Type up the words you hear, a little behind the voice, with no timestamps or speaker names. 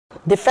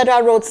The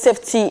Federal Road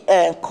Safety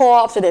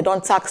Corps, so they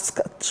don't tax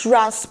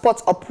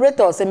transport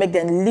operators and make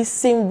them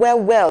listen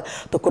well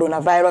to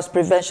coronavirus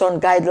prevention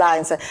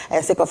guidelines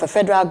and sake of a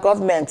federal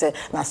government.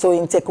 Now, so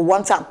in take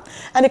one time.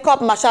 And the Corps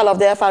Marshal of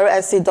the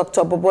FRSC,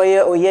 Dr.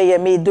 Boboye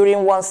Oyeyemi,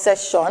 during one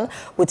session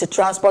with the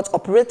transport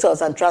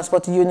operators and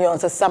transport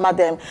unions, some of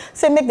them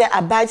say make them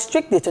abide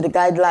strictly to the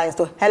guidelines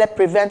to help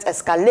prevent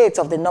escalate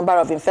of the number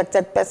of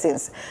infected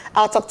persons.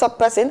 Our top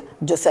person,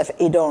 Joseph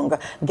Idong,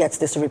 gets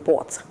this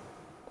report.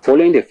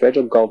 Following the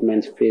federal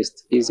government's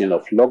phased easing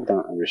of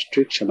lockdown and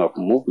restriction of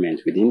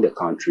movement within the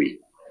country,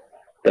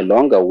 the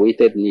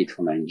long-awaited need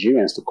for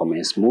Nigerians to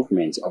commence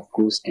movement of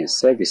goods and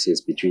services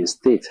between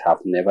states have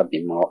never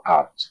been more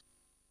apt.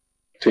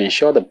 To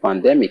ensure the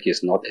pandemic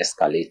is not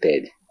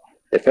escalated,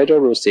 the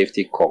Federal Road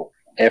Safety Corps,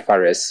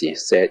 FRSC,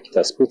 said it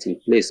has put in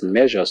place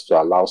measures to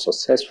allow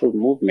successful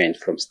movement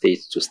from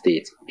state to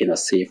state in a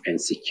safe and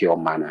secure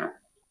manner.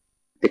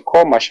 The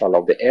Corps Marshal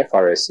of the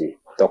FRSC,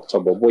 Dr.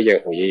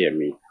 Boboye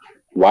Oyeyemi,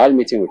 while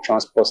meeting with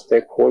transport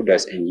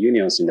stakeholders and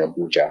unions in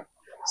Abuja,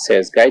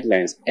 says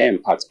guidelines aimed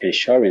at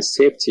ensuring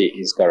safety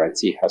is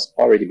guaranteed has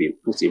already been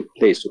put in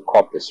place to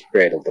curb the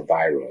spread of the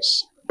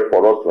virus.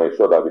 For us to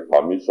ensure that the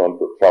permission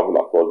to travel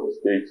across the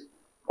states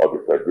or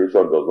the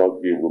Federation does not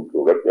give room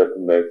to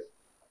recklessness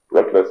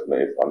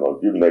and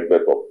undue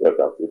neglect of health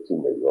and safety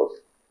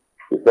measures,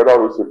 the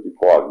Federal Road Safety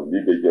Corps, as the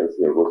lead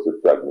agency in road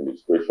safety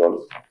administration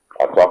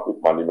and traffic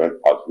management,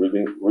 has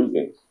risen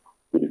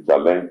to the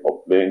challenge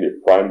of playing a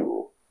prime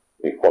role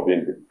in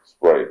curbing the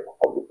spread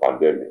of the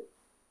pandemic.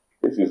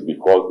 This is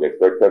because the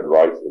expected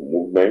rise in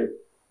movement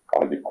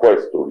and the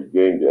quest to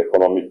regain the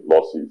economic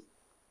losses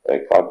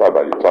encountered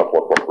by the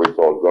transport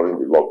operators during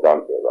the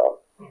lockdown era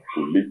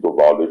will lead to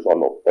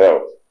violation of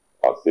health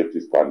and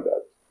safety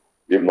standards,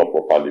 if not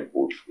properly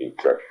put in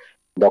check.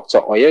 Dr.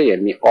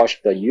 Oyeyemi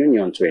urged the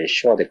union to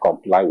ensure they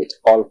comply with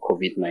all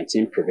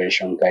COVID-19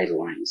 prevention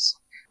guidelines.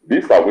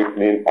 This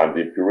awakening and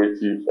the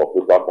imperatives of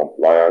total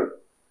compliance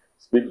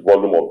speaks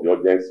volume of the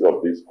urgency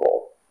of this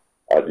call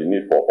and the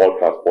need for all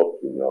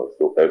transport unions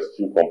to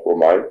eschew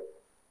compromise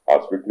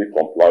and strictly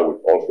comply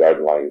with all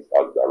guidelines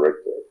as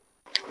directed.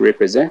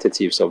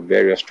 Representatives of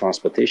various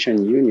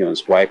transportation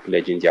unions, while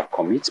pledging their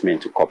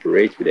commitment to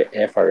cooperate with the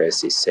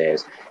FRSC,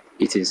 says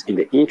it is in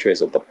the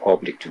interest of the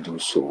public to do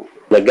so.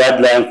 The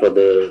guideline for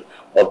the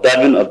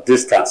observing of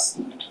distance,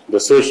 the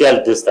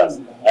social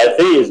distance, I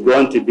think is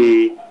going to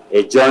be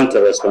a joint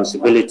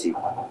responsibility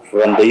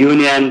from the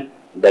union,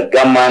 the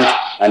government,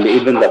 and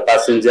even the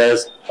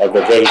passengers of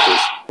the vehicles.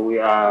 We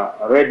are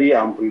ready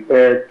and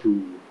prepared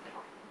to,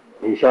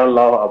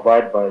 inshallah,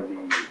 abide by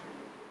the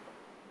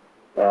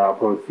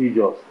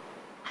procedures.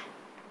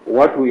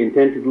 What we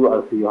intend to do,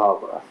 as you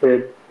have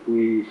said,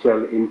 we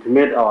shall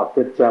intimate our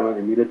state chairman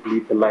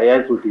immediately to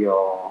liaise with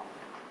your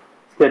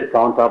state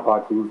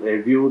counterparts with a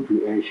view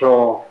to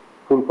ensure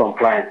full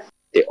compliance.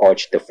 They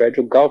urged the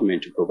federal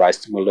government to provide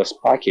stimulus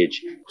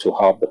package to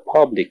help the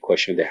public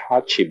question the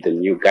hardship the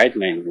new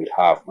guideline will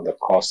have on the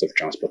cost of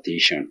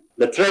transportation.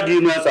 The trade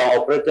unions and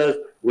operators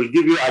will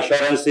give you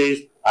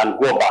assurances and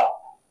go back,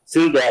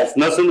 since there is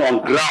nothing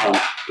on ground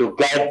to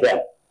guide them.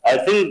 I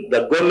think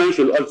the government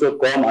should also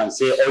come and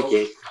say,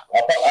 okay,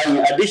 in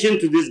addition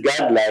to this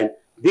guideline,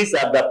 these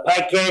are the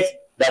package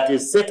that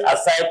is set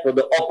aside for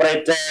the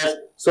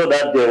operators so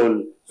that they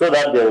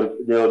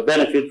will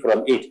benefit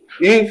from it.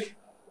 If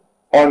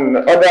on the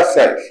other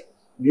side,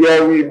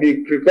 there will be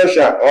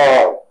precaution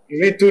or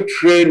little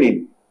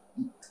training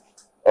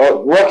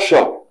or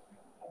workshop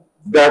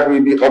that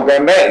will be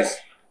organized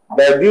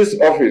by this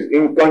office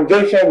in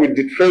conjunction with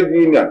the trade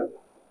union,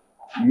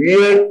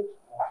 where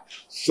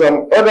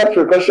some other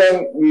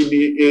precaution will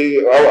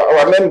be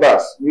our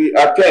members will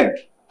attend,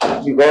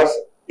 because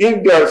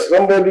if there's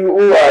somebody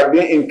who are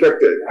being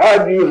infected,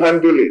 how do you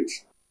handle it?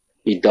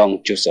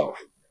 Idong Joseph,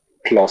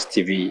 Plus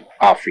TV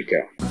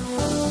Africa.